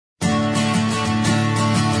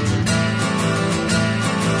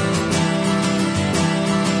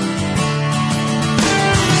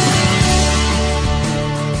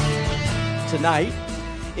tonight.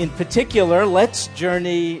 In particular, let's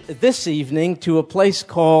journey this evening to a place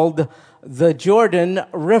called the Jordan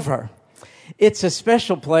River. It's a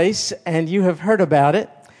special place, and you have heard about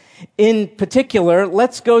it. In particular,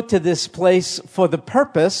 let's go to this place for the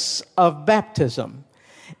purpose of baptism.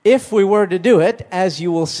 If we were to do it, as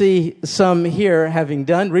you will see some here having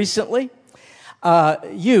done recently,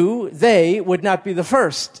 they would not be the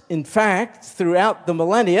first. In fact, throughout the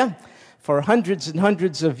millennia, for hundreds and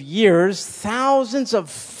hundreds of years, thousands of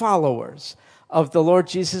followers of the Lord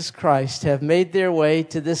Jesus Christ have made their way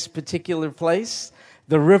to this particular place,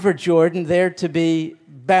 the River Jordan, there to be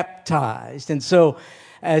baptized. And so,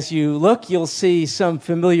 as you look, you'll see some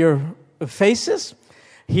familiar faces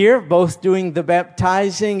here, both doing the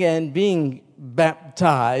baptizing and being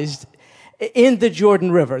baptized in the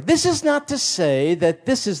Jordan River. This is not to say that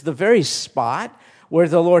this is the very spot where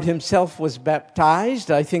the Lord himself was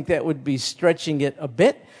baptized. I think that would be stretching it a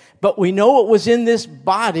bit. But we know it was in this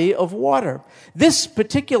body of water. This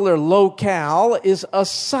particular locale is a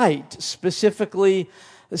site specifically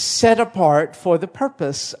set apart for the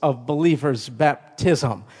purpose of believers'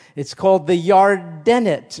 baptism. It's called the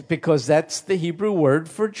Yardenet because that's the Hebrew word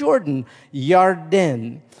for Jordan,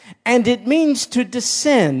 Yarden. And it means to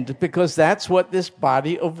descend because that's what this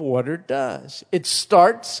body of water does. It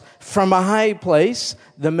starts from a high place,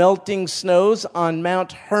 the melting snows on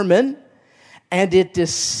Mount Hermon, and it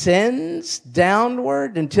descends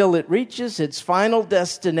downward until it reaches its final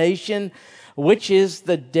destination, which is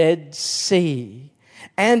the Dead Sea.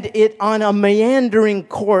 And it, on a meandering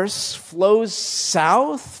course, flows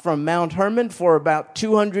south from Mount Hermon for about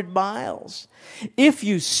 200 miles. If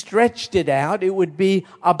you stretched it out, it would be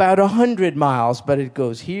about 100 miles, but it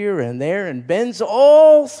goes here and there and bends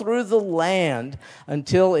all through the land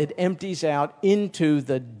until it empties out into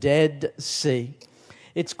the Dead Sea.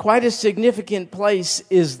 It's quite a significant place,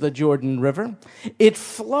 is the Jordan River. It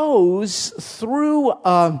flows through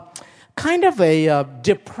kind of a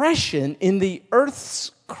depression in the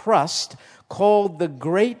Earth's crust called the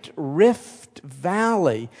Great Rift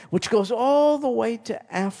Valley, which goes all the way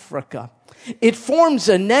to Africa. It forms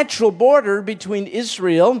a natural border between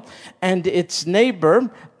Israel and its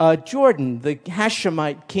neighbor, Jordan, the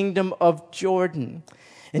Hashemite kingdom of Jordan.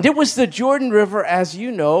 And it was the Jordan River, as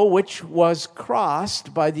you know, which was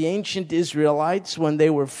crossed by the ancient Israelites when they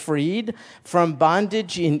were freed from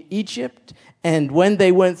bondage in Egypt. And when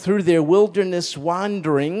they went through their wilderness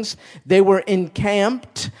wanderings, they were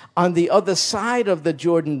encamped on the other side of the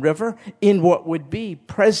Jordan River in what would be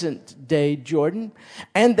present-day Jordan.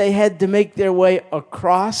 And they had to make their way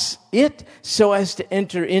across it so as to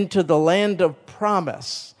enter into the land of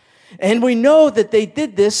promise. And we know that they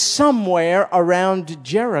did this somewhere around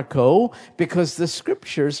Jericho because the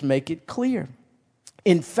scriptures make it clear.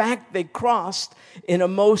 In fact, they crossed in a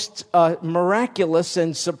most miraculous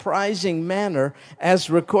and surprising manner as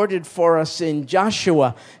recorded for us in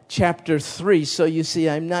Joshua chapter 3. So you see,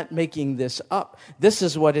 I'm not making this up. This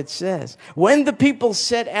is what it says. When the people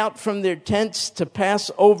set out from their tents to pass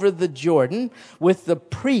over the Jordan with the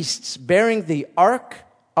priests bearing the ark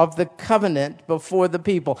of the covenant before the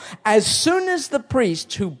people. As soon as the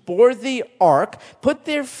priests who bore the ark put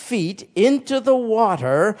their feet into the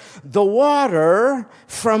water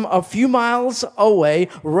from a few miles away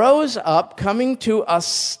rose up, coming to a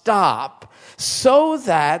stop, so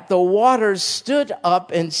that the waters stood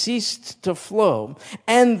up and ceased to flow.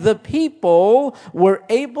 And the people were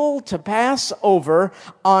able to pass over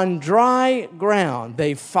on dry ground.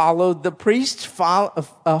 They followed the priests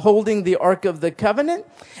holding the Ark of the Covenant,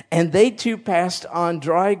 and they too passed on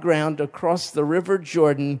dry ground across the River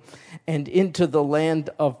Jordan and into the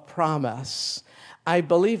land of promise. I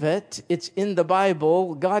believe it. It's in the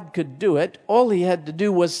Bible. God could do it. All he had to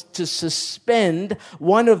do was to suspend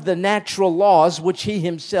one of the natural laws which he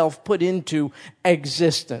himself put into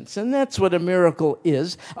existence. And that's what a miracle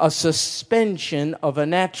is, a suspension of a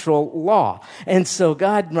natural law. And so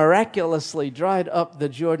God miraculously dried up the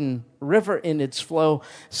Jordan River in its flow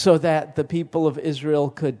so that the people of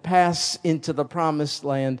Israel could pass into the promised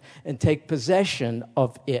land and take possession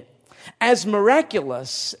of it. As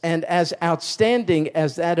miraculous and as outstanding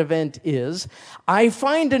as that event is, I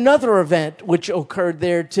find another event which occurred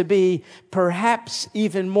there to be perhaps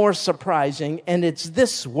even more surprising, and it's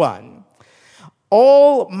this one.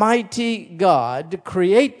 Almighty God,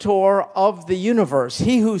 creator of the universe,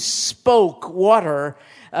 he who spoke water,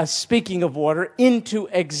 speaking of water, into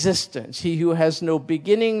existence, he who has no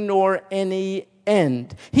beginning nor any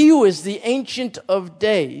end. He who is the Ancient of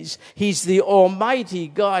Days. He's the Almighty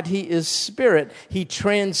God. He is Spirit. He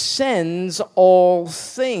transcends all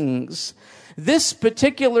things. This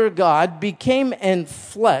particular God became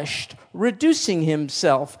enfleshed reducing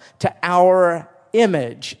himself to our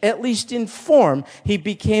image, at least in form. He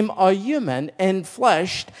became a human,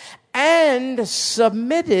 enfleshed, and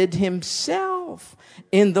submitted himself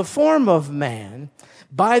in the form of man.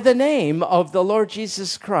 By the name of the Lord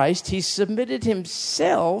Jesus Christ, he submitted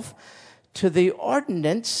himself to the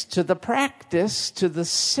ordinance, to the practice, to the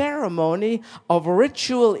ceremony of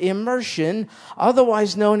ritual immersion,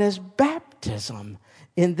 otherwise known as baptism,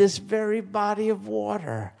 in this very body of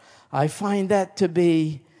water. I find that to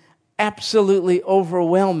be absolutely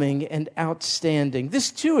overwhelming and outstanding. This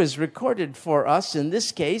too is recorded for us, in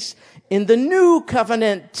this case, in the New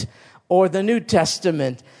Covenant or the New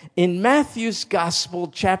Testament. In Matthew's Gospel,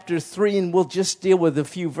 chapter 3, and we'll just deal with a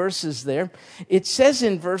few verses there, it says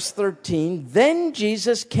in verse 13, "Then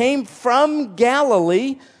Jesus came from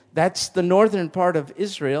Galilee," that's the northern part of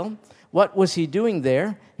Israel. What was he doing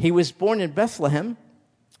there? He was born in Bethlehem,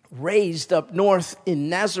 raised up north in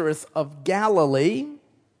Nazareth of Galilee,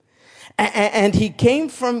 and he came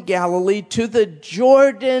from Galilee to the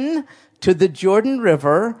Jordan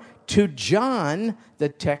River, to John, the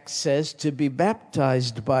text says, to be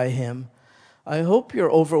baptized by him. I hope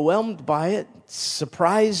you're overwhelmed by it,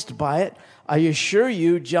 surprised by it. I assure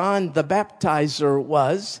you, John the Baptizer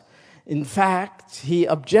was. In fact, he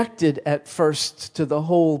objected at first to the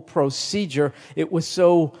whole procedure. It was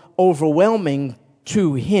so overwhelming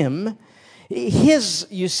to him. His,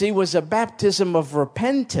 you see, was a baptism of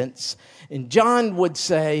repentance. And John would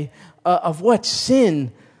say, of what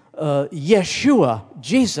sin, Yeshua,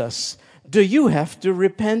 Jesus, do you have to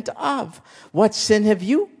repent of? What sin have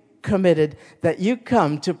you committed that you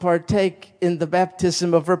come to partake in the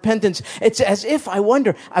baptism of repentance? It's as if, I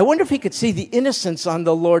wonder if he could see the innocence on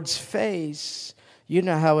the Lord's face. You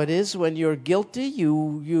know how it is when you're guilty,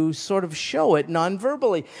 you sort of show it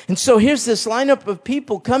non-verbally. And so here's this lineup of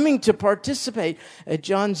people coming to participate at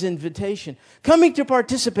John's invitation, coming to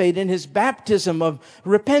participate in his baptism of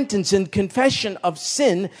repentance and confession of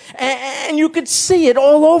sin. And you could see it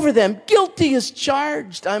all over them. Guilty as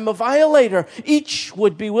charged. I'm a violator. Each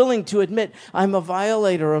would be willing to admit, I'm a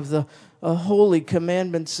violator of the holy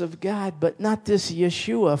commandments of God, but not this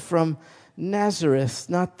Yeshua from Nazareth,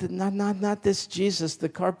 not this Jesus, the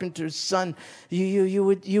carpenter's son. You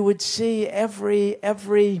would see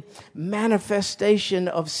every manifestation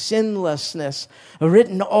of sinlessness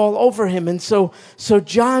written all over him. And so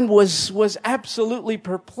John was absolutely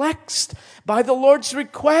perplexed by the Lord's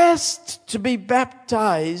request to be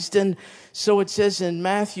baptized. And so it says in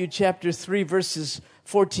Matthew chapter 3, verses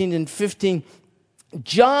 14 and 15,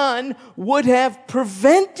 John would have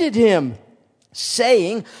prevented him,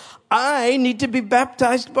 saying, I need to be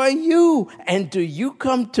baptized by you, and do you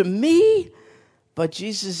come to me? But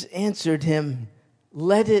Jesus answered him,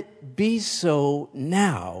 let it be so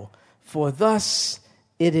now, for thus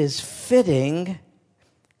it is fitting.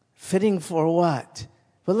 Fitting for what?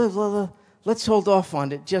 Well, let's hold off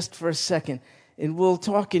on it just for a second, and we'll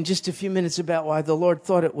talk in just a few minutes about why the Lord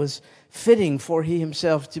thought it was fitting for he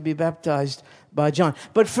himself to be baptized by John.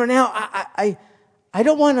 But for now, I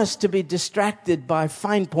don't want us to be distracted by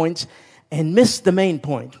fine points and miss the main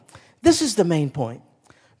point. This is the main point.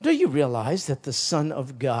 Do you realize that the Son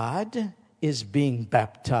of God is being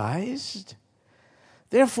baptized?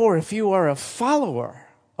 Therefore, if you are a follower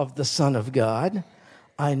of the Son of God,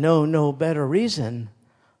 I know no better reason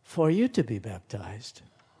for you to be baptized.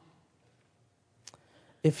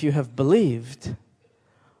 If you have believed,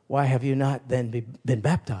 why have you not then been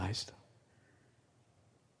baptized?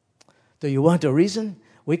 Do you want a reason?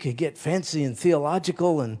 We could get fancy and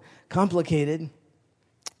theological and complicated,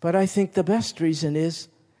 but I think the best reason is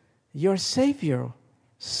your Savior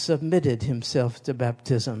submitted himself to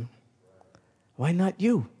baptism. Why not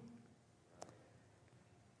you?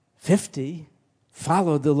 50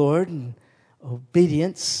 followed the Lord in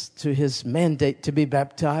obedience to his mandate to be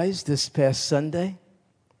baptized this past Sunday.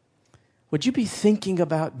 Would you be thinking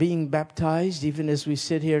about being baptized even as we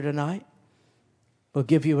sit here tonight? We'll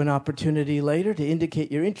give you an opportunity later to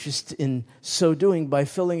indicate your interest in so doing by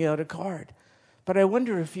filling out a card. But I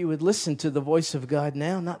wonder if you would listen to the voice of God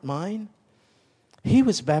now, not mine. He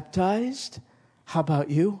was baptized. How about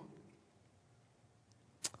you?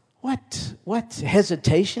 What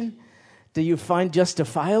hesitation do you find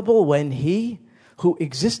justifiable when he, who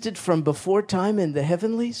existed from before time in the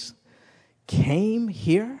heavenlies, came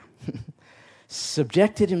here,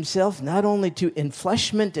 subjected himself not only to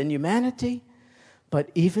enfleshment and humanity, but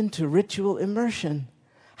even to ritual immersion?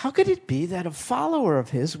 How could it be that a follower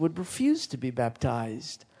of his would refuse to be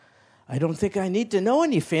baptized? I don't think I need to know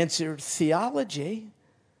any fancier theology.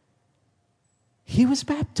 He was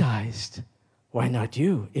baptized. Why not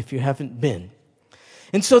you, if you haven't been?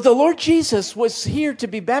 And so the Lord Jesus was here to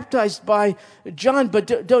be baptized by John,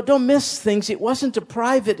 but don't miss things. It wasn't a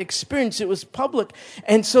private experience. It was public.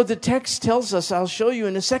 And so the text tells us, I'll show you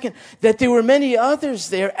in a second, that there were many others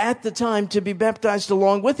there at the time to be baptized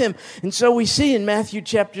along with him. And so we see in Matthew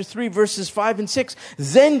chapter 3, verses 5 and 6,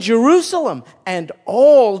 then Jerusalem and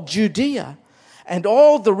all Judea and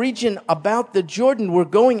all the region about the Jordan were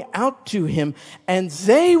going out to him, and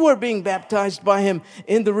they were being baptized by him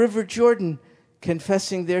in the river Jordan,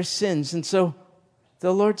 confessing their sins. And so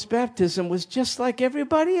the Lord's baptism was just like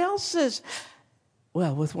everybody else's.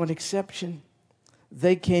 Well, with one exception.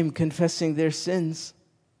 They came confessing their sins.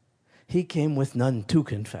 He came with none to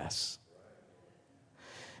confess.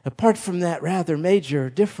 Apart from that rather major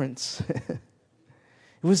difference, it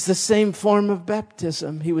was the same form of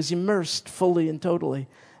baptism. He was immersed fully and totally,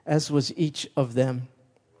 as was each of them.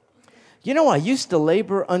 You know, I used to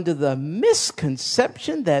labor under the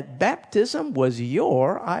misconception that baptism was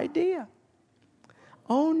your idea.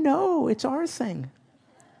 Oh no, it's our thing.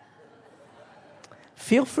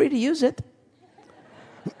 Feel free to use it.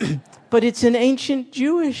 But it's an ancient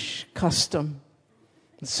Jewish custom.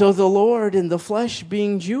 So the Lord in the flesh,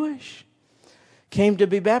 being Jewish, came to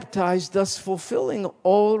be baptized, thus fulfilling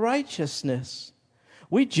all righteousness.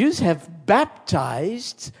 We Jews have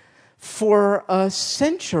baptized for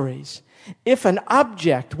centuries. If an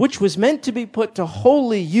object which was meant to be put to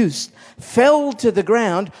holy use fell to the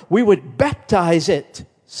ground, we would baptize it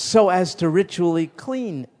so as to ritually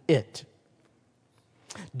clean it.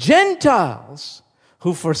 Gentiles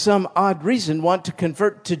who for some odd reason want to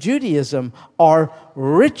convert to Judaism are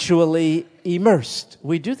ritually immersed.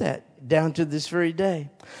 We do that down to this very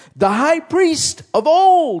day. The high priest of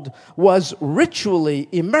old was ritually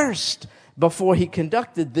immersed before he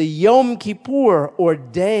conducted the Yom Kippur, or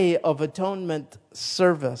Day of Atonement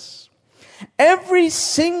service. Every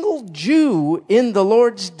single Jew in the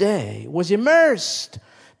Lord's day was immersed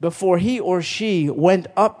before he or she went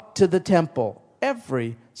up to the temple.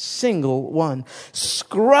 Every single one.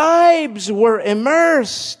 Scribes were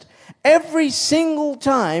immersed every single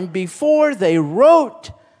time before they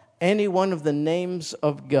wrote any one of the names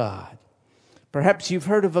of God. Perhaps you've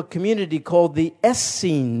heard of a community called the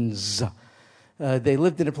Essenes. They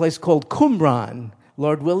lived in a place called Qumran.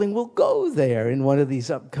 Lord willing, we'll go there in one of these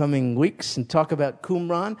upcoming weeks and talk about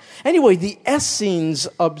Qumran. Anyway, the Essenes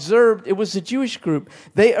observed, it was a Jewish group,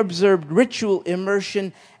 they observed ritual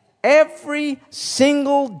immersion every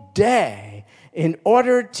single day in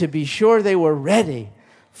order to be sure they were ready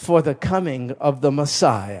for the coming of the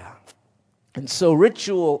Messiah. And so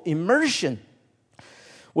ritual immersion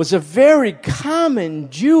was a very common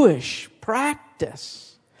Jewish practice.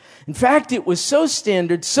 In fact, it was so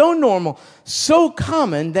standard, so normal, so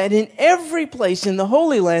common that in every place in the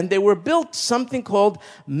Holy Land there were built something called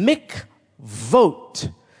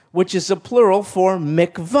mikvot, which is a plural for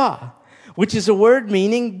mikvah, which is a word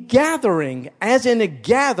meaning gathering, as in a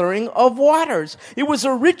gathering of waters. It was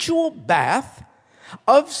a ritual bath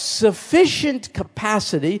of sufficient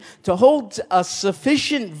capacity to hold a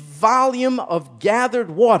sufficient volume of gathered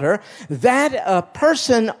water that a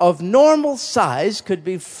person of normal size could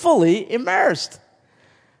be fully immersed.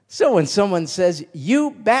 So when someone says,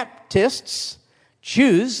 you Baptists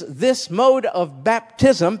choose this mode of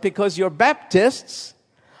baptism because you're Baptists,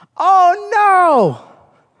 oh no!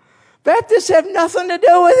 Baptists have nothing to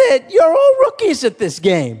do with it. You're all rookies at this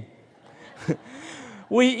game.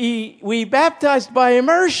 We baptized by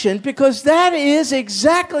immersion because that is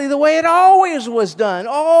exactly the way it always was done,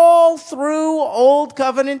 all through Old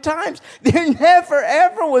Covenant times. There never,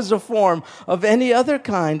 ever was a form of any other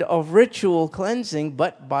kind of ritual cleansing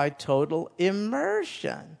but by total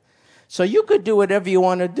immersion. So you could do whatever you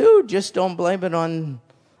want to do, just don't blame it on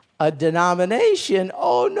a denomination.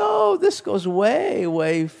 Oh no, this goes way,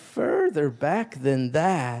 way further back than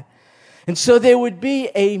that. And so there would be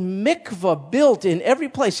a mikvah built in every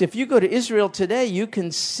place. If you go to Israel today, you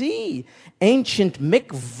can see ancient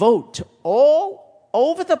mikvot all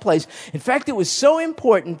over the place. In fact, it was so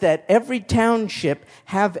important that every township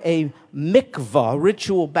have a mikvah,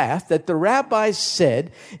 ritual bath, that the rabbis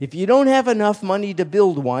said, if you don't have enough money to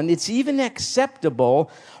build one, it's even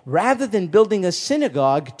acceptable, rather than building a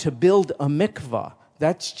synagogue, to build a mikvah.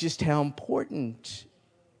 That's just how important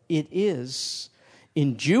it is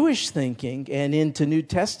in Jewish thinking and into New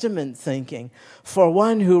Testament thinking for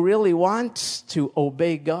one who really wants to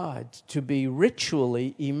obey God, to be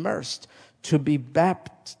ritually immersed, to be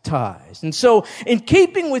baptized. And so, in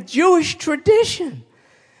keeping with Jewish tradition,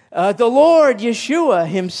 the Lord Yeshua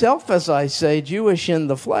himself, as I say, Jewish in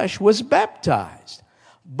the flesh, was baptized.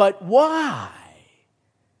 But why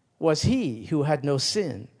was he who had no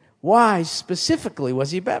sin? Why specifically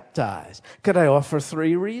was he baptized? Could I offer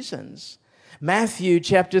 3 reasons? Matthew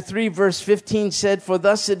chapter 3 verse 15 said, "For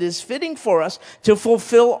thus it is fitting for us to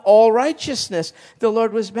fulfill all righteousness." The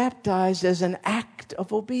Lord was baptized as an act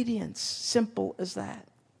of obedience. Simple as that.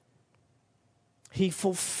 He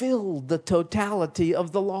fulfilled the totality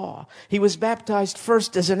of the law. He was baptized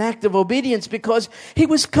first as an act of obedience because he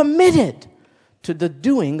was committed to the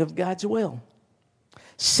doing of God's will.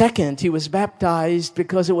 Second, he was baptized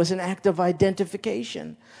because it was an act of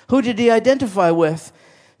identification. Who did he identify with?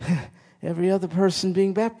 Every other person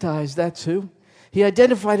being baptized, that's who. He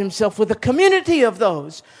identified himself with a community of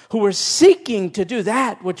those who were seeking to do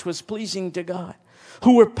that which was pleasing to God,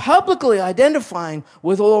 who were publicly identifying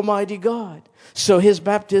with Almighty God. So his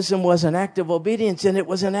baptism was an act of obedience, and it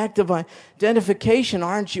was an act of identification.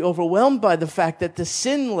 Aren't you overwhelmed by the fact that the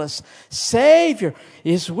sinless Savior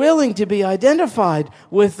is willing to be identified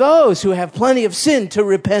with those who have plenty of sin to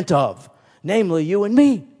repent of, namely you and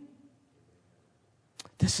me?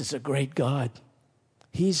 This is a great God.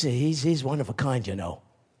 He's one of a kind, you know.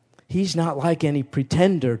 He's not like any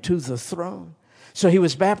pretender to the throne. So he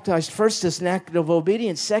was baptized first as an act of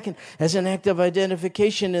obedience, second as an act of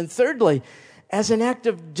identification, and thirdly, as an act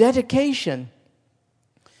of dedication.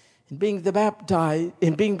 In being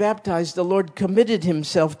baptized, the Lord committed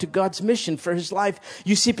himself to God's mission for his life.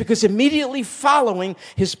 You see, because immediately following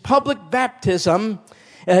his public baptism,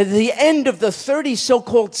 the end of the 30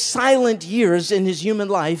 so-called silent years in his human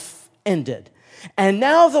life ended. And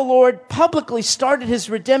now the Lord publicly started his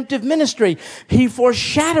redemptive ministry. He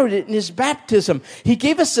foreshadowed it in his baptism. He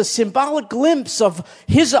gave us a symbolic glimpse of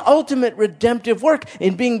his ultimate redemptive work.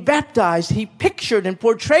 In being baptized, he pictured and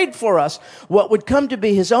portrayed for us what would come to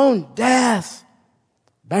be his own death,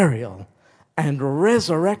 burial, and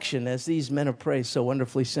resurrection, as these men of praise so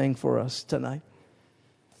wonderfully sang for us tonight.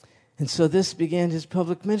 And so this began his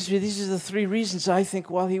public ministry. These are the 3 reasons, I think,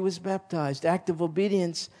 while he was baptized: act of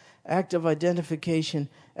obedience, act of identification,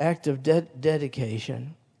 act of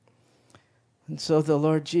dedication. And so the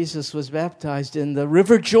Lord Jesus was baptized in the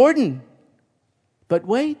River Jordan. But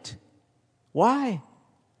wait, why?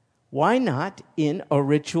 Why not in a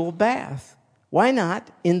ritual bath? Why not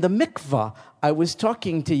in the mikvah I was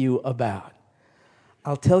talking to you about?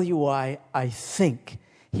 I'll tell you why I think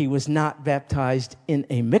he was not baptized in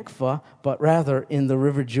a mikvah, but rather in the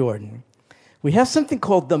River Jordan. We have something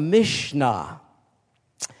called the Mishnah.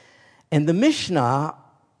 And the Mishnah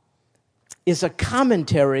is a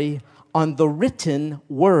commentary on the written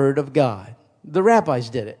Word of God. The rabbis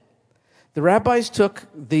did it. The rabbis took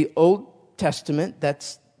the Old Testament,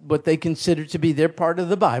 that's what they considered to be their part of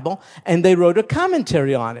the Bible, and they wrote a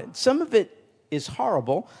commentary on it. Some of it is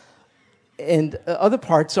horrible, and other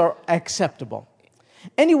parts are acceptable.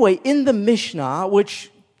 Anyway, in the Mishnah,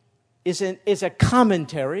 which is a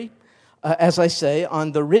commentary, as I say,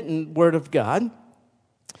 on the written Word of God,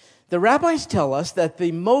 the rabbis tell us that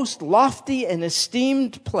the most lofty and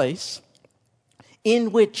esteemed place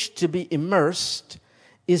in which to be immersed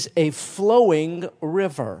is a flowing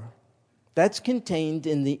river. That's contained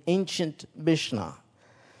in the ancient Mishnah.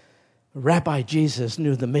 Rabbi Jesus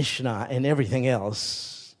knew the Mishnah and everything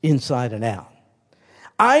else inside and out.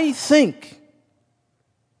 I think,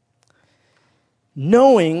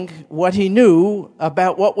 knowing what he knew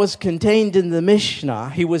about what was contained in the Mishnah,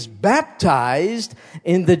 he was baptized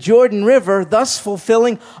in the Jordan River, thus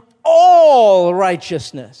fulfilling all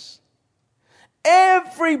righteousness.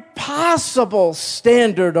 Every possible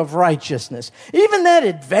standard of righteousness, even that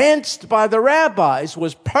advanced by the rabbis,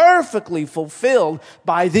 was perfectly fulfilled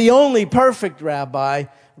by the only perfect rabbi,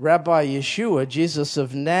 Rabbi Yeshua, Jesus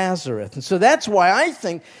of Nazareth. And so that's why I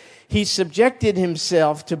think he subjected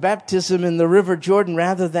himself to baptism in the River Jordan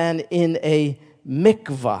rather than in a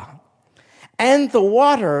mikvah. And the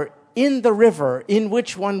water in the river in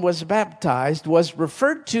which one was baptized was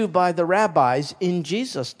referred to by the rabbis in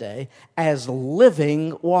Jesus' day as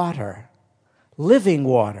living water. Living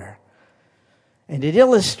water. And it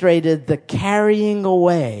illustrated the carrying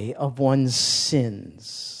away of one's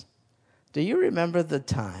sins. Do you remember the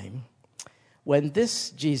time when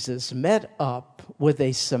this Jesus met up with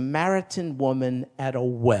a Samaritan woman at a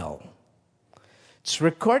well? It's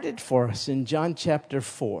recorded for us in John chapter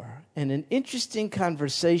 4, and an interesting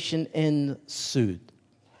conversation ensued.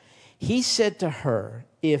 He said to her,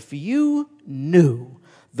 "If you knew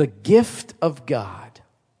the gift of God."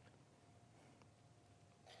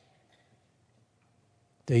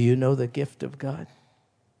 Do you know the gift of God?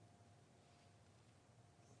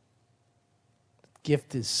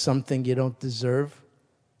 Gift is something you don't deserve,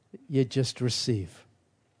 you just receive.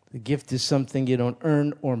 The gift is something you don't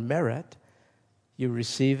earn or merit. You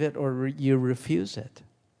receive it or you refuse it.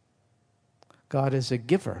 God is a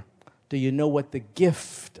giver. Do you know what the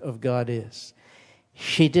gift of God is?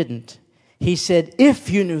 She didn't. He said, if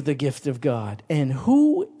you knew the gift of God and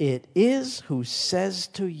who it is who says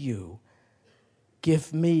to you,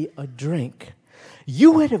 give me a drink,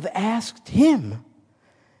 you would have asked him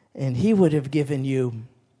and he would have given you,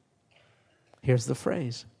 here's the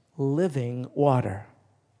phrase, living water.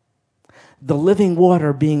 The living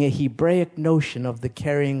water being a Hebraic notion of the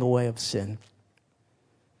carrying away of sin.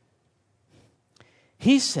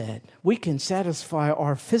 He said, we can satisfy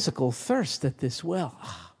our physical thirst at this well.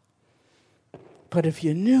 But if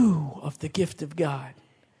you knew of the gift of God,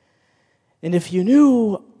 and if you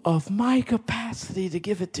knew of my capacity to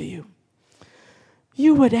give it to you,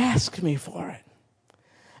 you would ask me for it.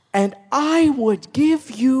 And I would give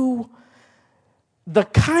you the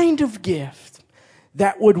kind of gift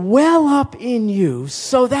that would well up in you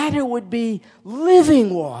so that it would be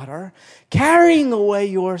living water, carrying away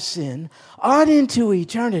your sin on into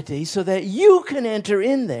eternity so that you can enter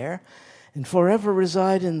in there and forever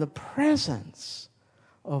reside in the presence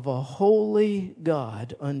of a holy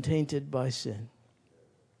God untainted by sin.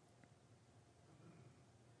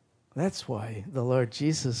 That's why the Lord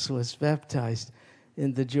Jesus was baptized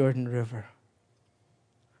in the Jordan River.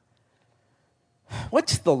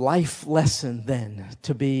 What's the life lesson then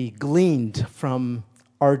to be gleaned from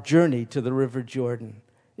our journey to the River Jordan?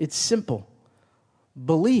 It's simple.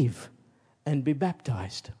 Believe and be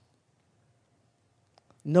baptized.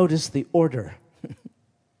 Notice the order.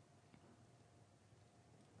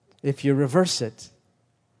 If you reverse it,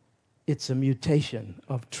 it's a mutation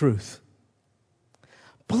of truth.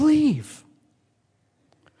 Believe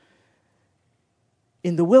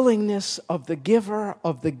in the willingness of the giver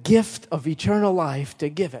of the gift of eternal life to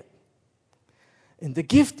give it. And the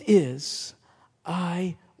gift is,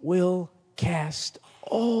 I will cast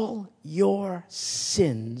all your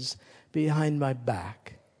sins behind my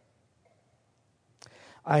back.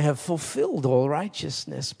 I have fulfilled all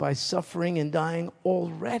righteousness by suffering and dying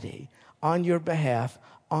already on your behalf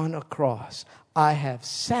on a cross. I have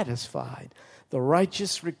satisfied the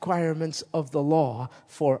righteous requirements of the law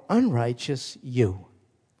for unrighteous you.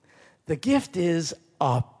 The gift is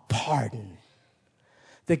a pardon.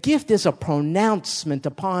 The gift is a pronouncement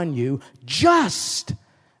upon you just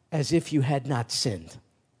as if you had not sinned.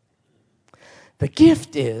 The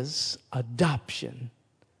gift is adoption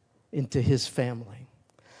into his family,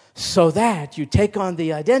 so that you take on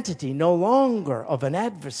the identity no longer of an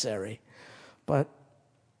adversary, but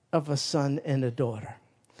of a son and a daughter.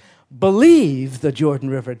 Believe, the Jordan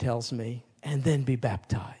River tells me, and then be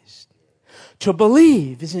baptized. To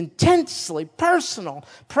believe is intensely personal,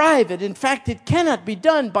 private. In fact, it cannot be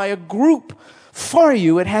done by a group for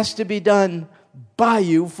you. It has to be done by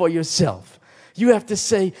you for yourself. You have to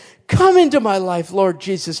say, come into my life, Lord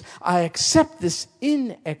Jesus. I accept this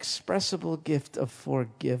inexpressible gift of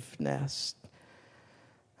forgiveness.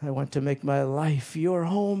 I want to make my life your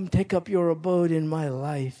home. Take up your abode in my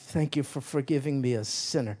life. Thank you for forgiving me, a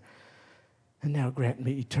sinner. And now grant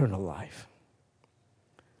me eternal life.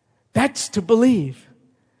 That's to believe.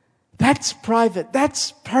 That's private.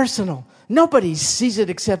 That's personal. Nobody sees it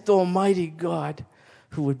except Almighty God,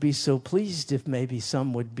 who would be so pleased if maybe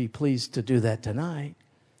some would be pleased to do that tonight.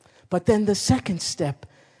 But then the second step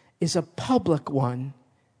is a public one.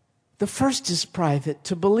 The first is private,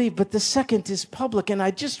 to believe, but the second is public. And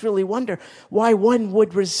I just really wonder why one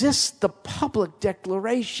would resist the public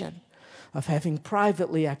declaration of having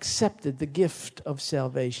privately accepted the gift of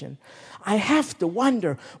salvation. I have to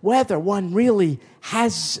wonder whether one really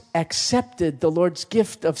has accepted the Lord's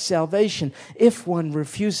gift of salvation if one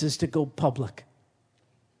refuses to go public.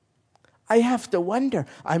 I have to wonder.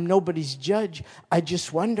 I'm nobody's judge. I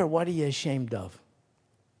just wonder what he is ashamed of.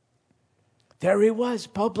 There he was,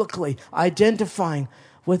 publicly identifying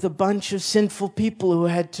with a bunch of sinful people who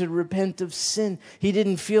had to repent of sin. He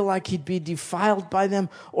didn't feel like he'd be defiled by them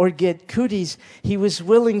or get cooties. He was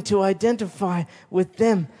willing to identify with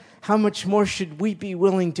them. How much more should we be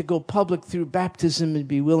willing to go public through baptism and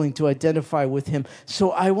be willing to identify with him?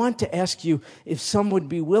 So I want to ask you if some would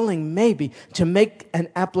be willing maybe to make an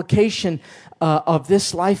application of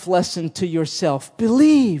this life lesson to yourself.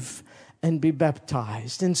 Believe and be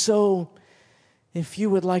baptized. And so if you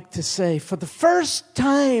would like to say, for the first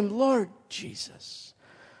time, Lord Jesus,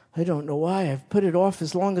 I don't know why I've put it off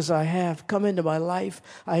as long as I have. Come into my life.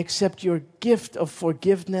 I accept your gift of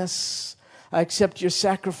forgiveness. I accept your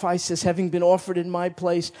sacrifice as having been offered in my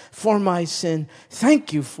place for my sin.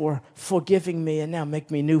 Thank you for forgiving me and now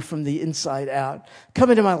make me new from the inside out. Come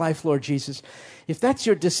into my life, Lord Jesus. If that's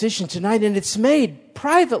your decision tonight and it's made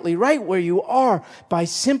privately, right where you are, by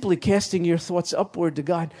simply casting your thoughts upward to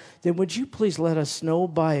God, then would you please let us know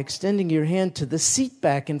by extending your hand to the seat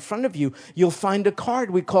back in front of you. You'll find a card.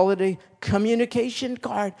 We call it a communication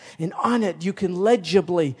card. And on it, you can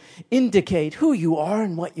legibly indicate who you are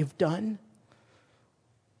and what you've done.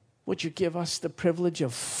 Would you give us the privilege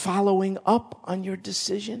of following up on your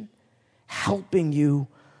decision, helping you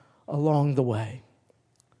along the way?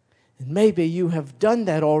 And maybe you have done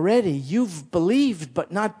that already. You've believed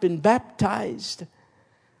but not been baptized.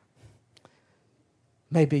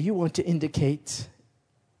 Maybe you want to indicate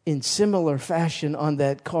in similar fashion on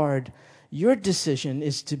that card, your decision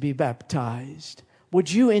is to be baptized.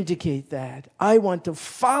 Would you indicate that? I want to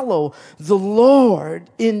follow the Lord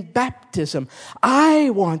in baptism. I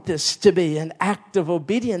want this to be an act of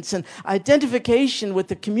obedience and identification with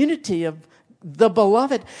the community of the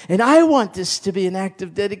beloved. And I want this to be an act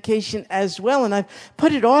of dedication as well. And I've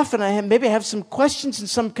put it off, and I have some questions and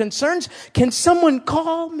some concerns. Can someone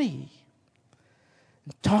call me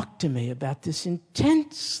and talk to me about this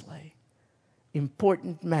intensely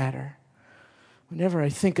important matter? Whenever I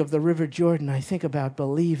think of the River Jordan, I think about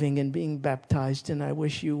believing and being baptized, and I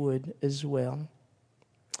wish you would as well.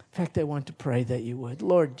 In fact, I want to pray that you would.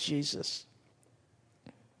 Lord Jesus,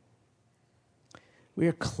 we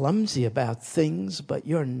are clumsy about things, but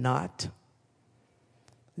you're not.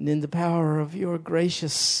 And in the power of your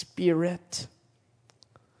gracious Spirit,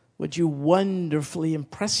 would you wonderfully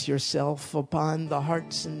impress yourself upon the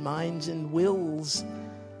hearts and minds and wills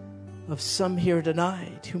of some here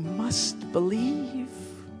tonight who must believe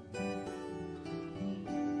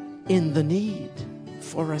in the need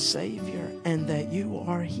for a Savior and that you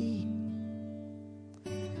are He,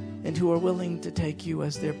 and who are willing to take you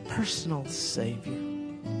as their personal Savior.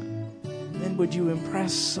 And then would you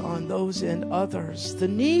impress on those and others the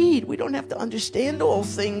need? We don't have to understand all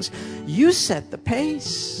things. You set the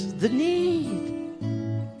pace, the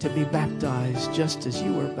need to be baptized just as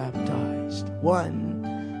you were baptized. One,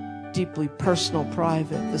 deeply personal,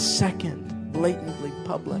 private. The second, blatantly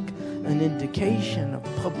public, an indication of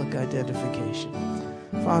public identification.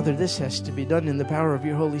 Father, this has to be done in the power of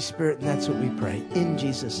your Holy Spirit, and that's what we pray. In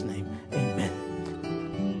Jesus' name, amen.